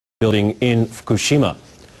building in Fukushima.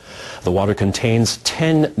 The water contains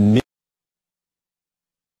 10 million.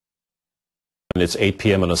 It's 8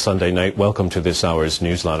 p.m. on a Sunday night. Welcome to this hour's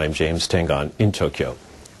Newsline. I'm James Tengan in Tokyo.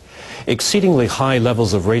 Exceedingly high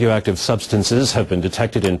levels of radioactive substances have been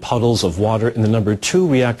detected in puddles of water in the number 2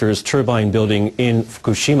 reactor's turbine building in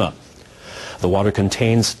Fukushima. The water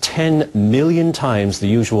contains 10 million times the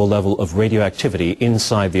usual level of radioactivity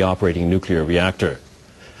inside the operating nuclear reactor.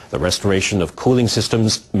 The restoration of cooling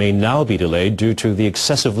systems may now be delayed due to the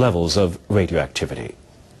excessive levels of radioactivity.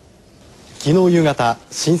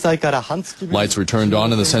 Lights were turned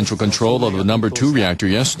on in the central control of the number 2 reactor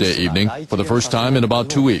yesterday evening for the first time in about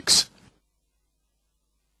 2 weeks.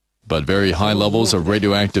 But very high levels of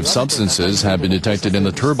radioactive substances have been detected in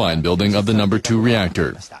the turbine building of the number 2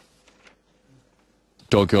 reactor.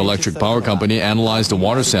 Tokyo Electric Power Company analyzed a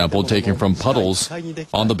water sample taken from puddles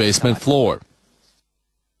on the basement floor.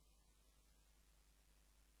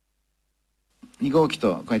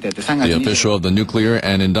 The official of the Nuclear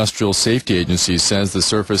and Industrial Safety Agency says the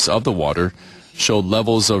surface of the water showed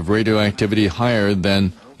levels of radioactivity higher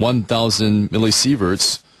than 1,000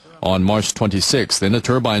 millisieverts on March 26th in the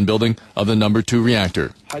turbine building of the number 2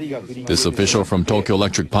 reactor. This official from Tokyo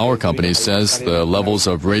Electric Power Company says the levels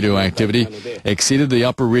of radioactivity exceeded the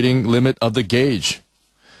upper reading limit of the gauge.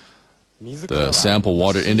 The sample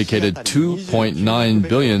water indicated 2.9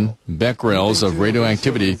 billion becquerels of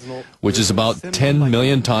radioactivity, which is about 10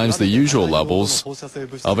 million times the usual levels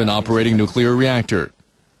of an operating nuclear reactor.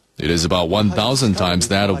 It is about 1,000 times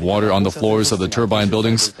that of water on the floors of the turbine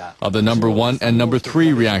buildings of the number 1 and number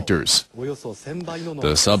 3 reactors.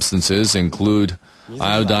 The substances include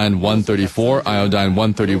iodine-134,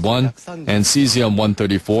 iodine-131, and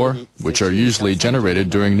cesium-134, which are usually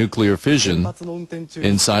generated during nuclear fission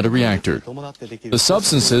inside a reactor. The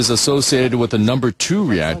substances associated with the number 2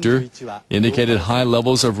 reactor indicated high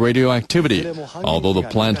levels of radioactivity, although the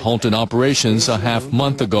plant halted operations a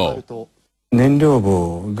half-month ago. Professor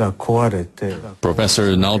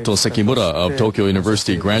Naoto Sekimura of Tokyo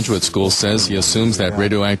University Graduate School says he assumes that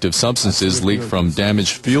radioactive substances leaked from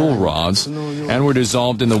damaged fuel rods and were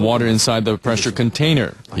dissolved in the water inside the pressure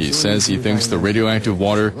container. He says he thinks the radioactive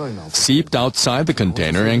water seeped outside the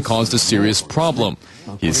container and caused a serious problem.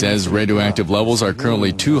 He says radioactive levels are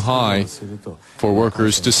currently too high for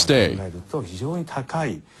workers to stay.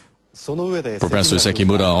 Professor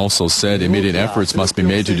Sekimura also said immediate efforts must be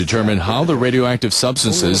made to determine how the radioactive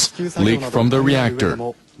substances leaked from the reactor.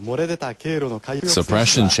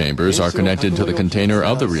 Suppression chambers are connected to the container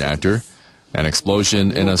of the reactor. An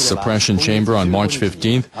explosion in a suppression chamber on March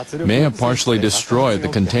 15th may have partially destroyed the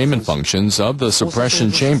containment functions of the suppression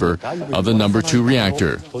chamber of the number 2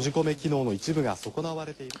 reactor.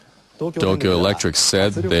 Tokyo Electric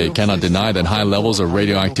said they cannot deny that high levels of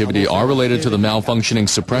radioactivity are related to the malfunctioning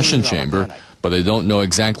suppression chamber, but they don't know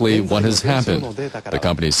exactly what has happened. The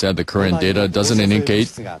company said the current data doesn't indicate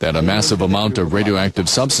that a massive amount of radioactive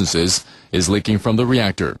substances is leaking from the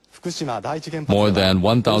reactor. More than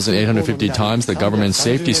 1,850 times the government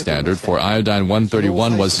safety standard for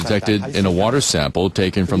iodine-131 was detected in a water sample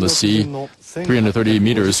taken from the sea 330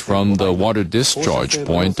 meters from the water discharge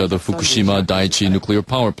point of the Fukushima Daiichi nuclear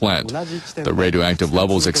power plant. The radioactive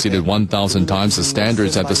levels exceeded 1,000 times the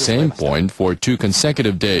standards at the same point for 2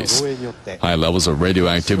 consecutive days. High levels of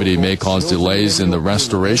radioactivity may cause delays in the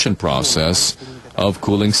restoration process of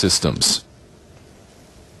cooling systems.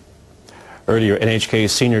 Earlier, NHK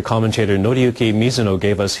senior commentator Noriyuki Mizuno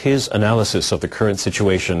gave us his analysis of the current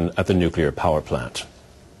situation at the nuclear power plant.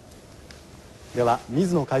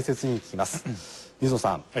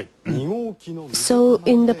 So,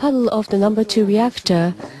 in the puddle of the number 2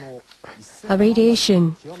 reactor, a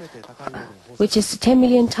radiation, which is 10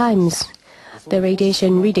 million times the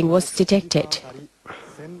radiation reading was detected.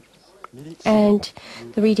 And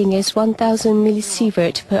the reading is 1,000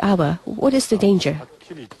 millisievert per hour. What is the danger?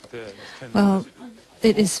 Well,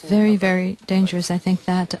 it is very, very dangerous. I think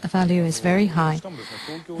that value is very high.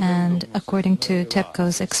 And according to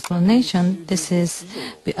TEPCO's explanation, this is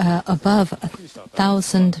above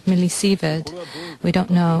 1,000 millisievert. We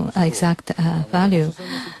don't know exact value.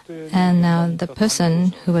 And now the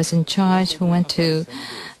person who was in charge, who went to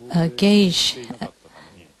gauge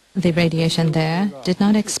the radiation there, did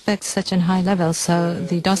not expect such a high level, so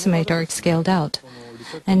the dosimeter scaled out.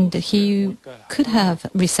 And he could have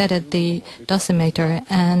resetted the dosimeter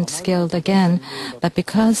and scaled again, but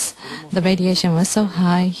because the radiation was so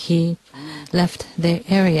high, he left the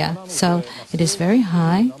area. So it is very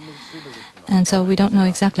high, and so we don't know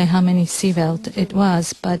exactly how many sievert it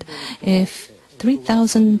was, but if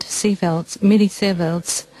 3,000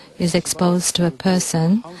 millisieverts is exposed to a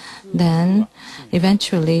person, then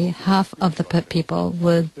eventually half of the people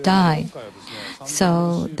would die.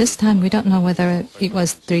 So this time we don't know whether it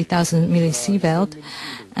was 3,000 millisievert,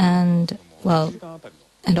 and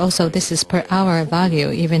and also this is per hour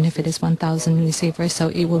value, even if it is 1,000 millisieverts, so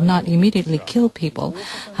it will not immediately kill people.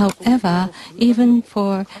 However, even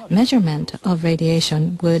for measurement of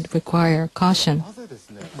radiation would require caution.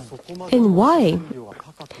 And why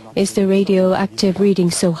is the radioactive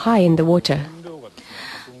reading so high in the water?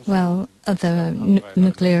 Well, the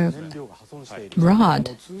nuclear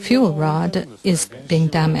fuel rod is being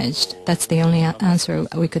damaged. That's the only answer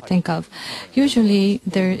we could think of. Usually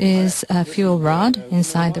there is a fuel rod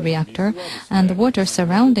inside the reactor, and the water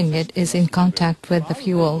surrounding it is in contact with the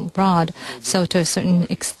fuel rod. So to a certain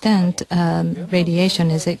extent, radiation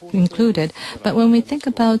is included. But when we think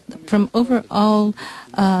about from overall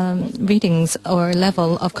readings or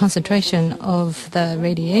level of concentration of the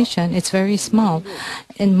radiation, it's very small.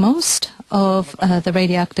 In most of the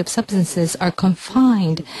radioactive substances are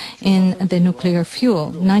confined in the nuclear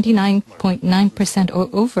fuel. 99.9% or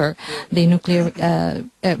over the nuclear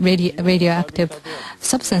radioactive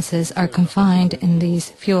substances are confined in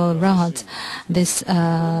these fuel rods. This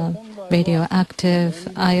radioactive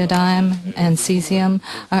iodine and cesium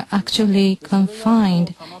are actually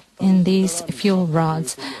confined in these fuel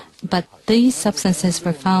rods. But these substances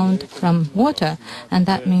were found from water, and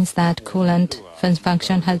that means that coolant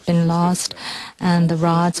function has been lost, and the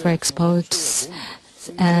rods were exposed,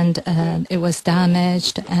 and it was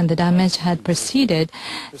damaged, and the damage had proceeded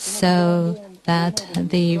so that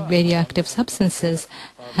the radioactive substances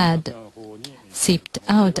had seeped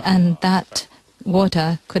out, and that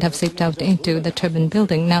water could have seeped out into the turbine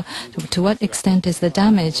building. Now, to what extent is the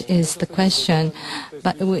damage is the question.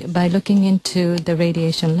 But by looking into the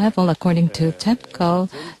radiation level, according to TEPCO,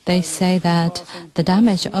 they say that the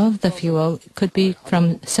damage of the fuel could be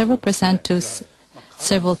from several percent to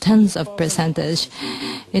several tens of percentage.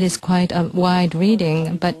 It is quite a wide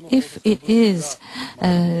reading, but if it is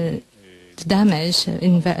damage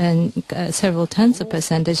in several tens of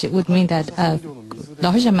percentage, it would mean that a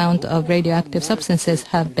large amount of radioactive substances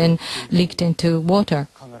have been leaked into water.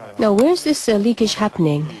 Now, where is this leakage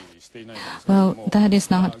happening? Well, that is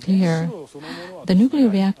not clear. The nuclear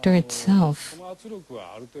reactor itself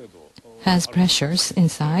has pressures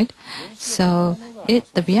inside, so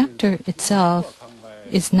the reactor itself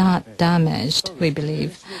is not damaged, we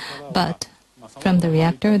believe. But from the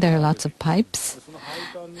reactor, there are lots of pipes,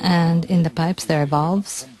 and in the pipes there are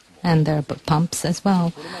valves, and there are pumps as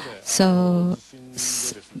well. So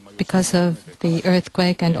because of the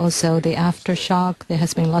earthquake and also the aftershock, there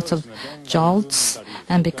has been lots of jolts,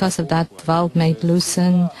 and because of that, the valve may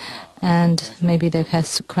loosen, and maybe there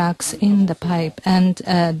has cracks in the pipe, and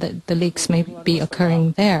the leaks may be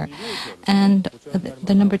occurring there. And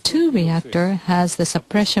the number 2 reactor has the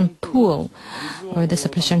suppression pool, or the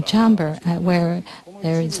suppression chamber, where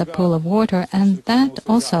there is a pool of water, and that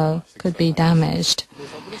also could be damaged.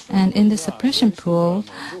 And in the suppression pool,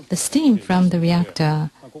 the steam from the reactor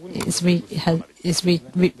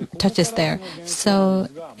touches there. So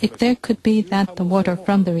there could be that the water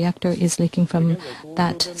from the reactor is leaking from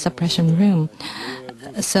that suppression room.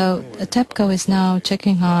 So TEPCO is now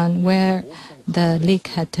checking on where the leak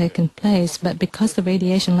had taken place, but because the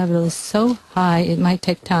radiation level is so high, it might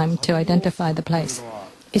take time to identify the place.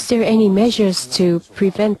 Is there any measures to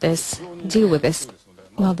prevent this, deal with this?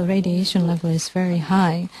 Well, the radiation level is very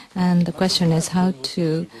high, and the question is how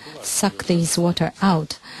to suck these water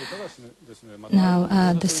out.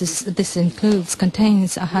 Now, this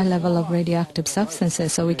contains a high level of radioactive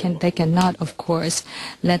substances, so they cannot, of course,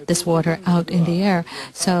 let this water out in the air.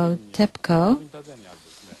 So TEPCO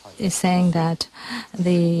is saying that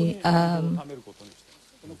the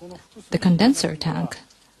condenser tank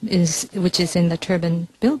which is in the turbine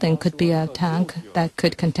building, could be a tank that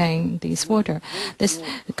could contain these water. This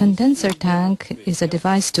condenser tank is a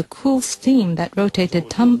device to cool steam that rotated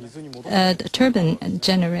the turbine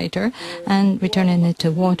generator and returning it to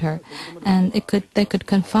water. And they could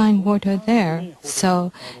confine water there.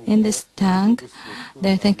 So in this tank,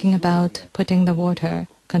 they're thinking about putting the water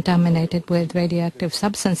contaminated with radioactive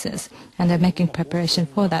substances, and they're making preparation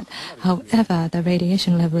for that. However, the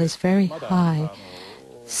radiation level is very high.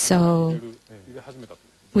 So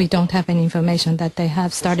we don't have any information that they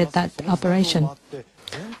have started that operation.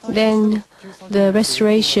 Then the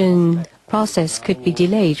restoration process could be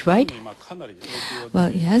delayed, right?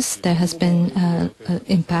 Well, yes, there has been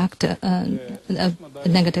impact, a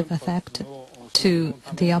negative effect to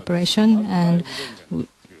the operation, and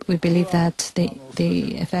we believe that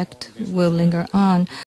the effect will linger on.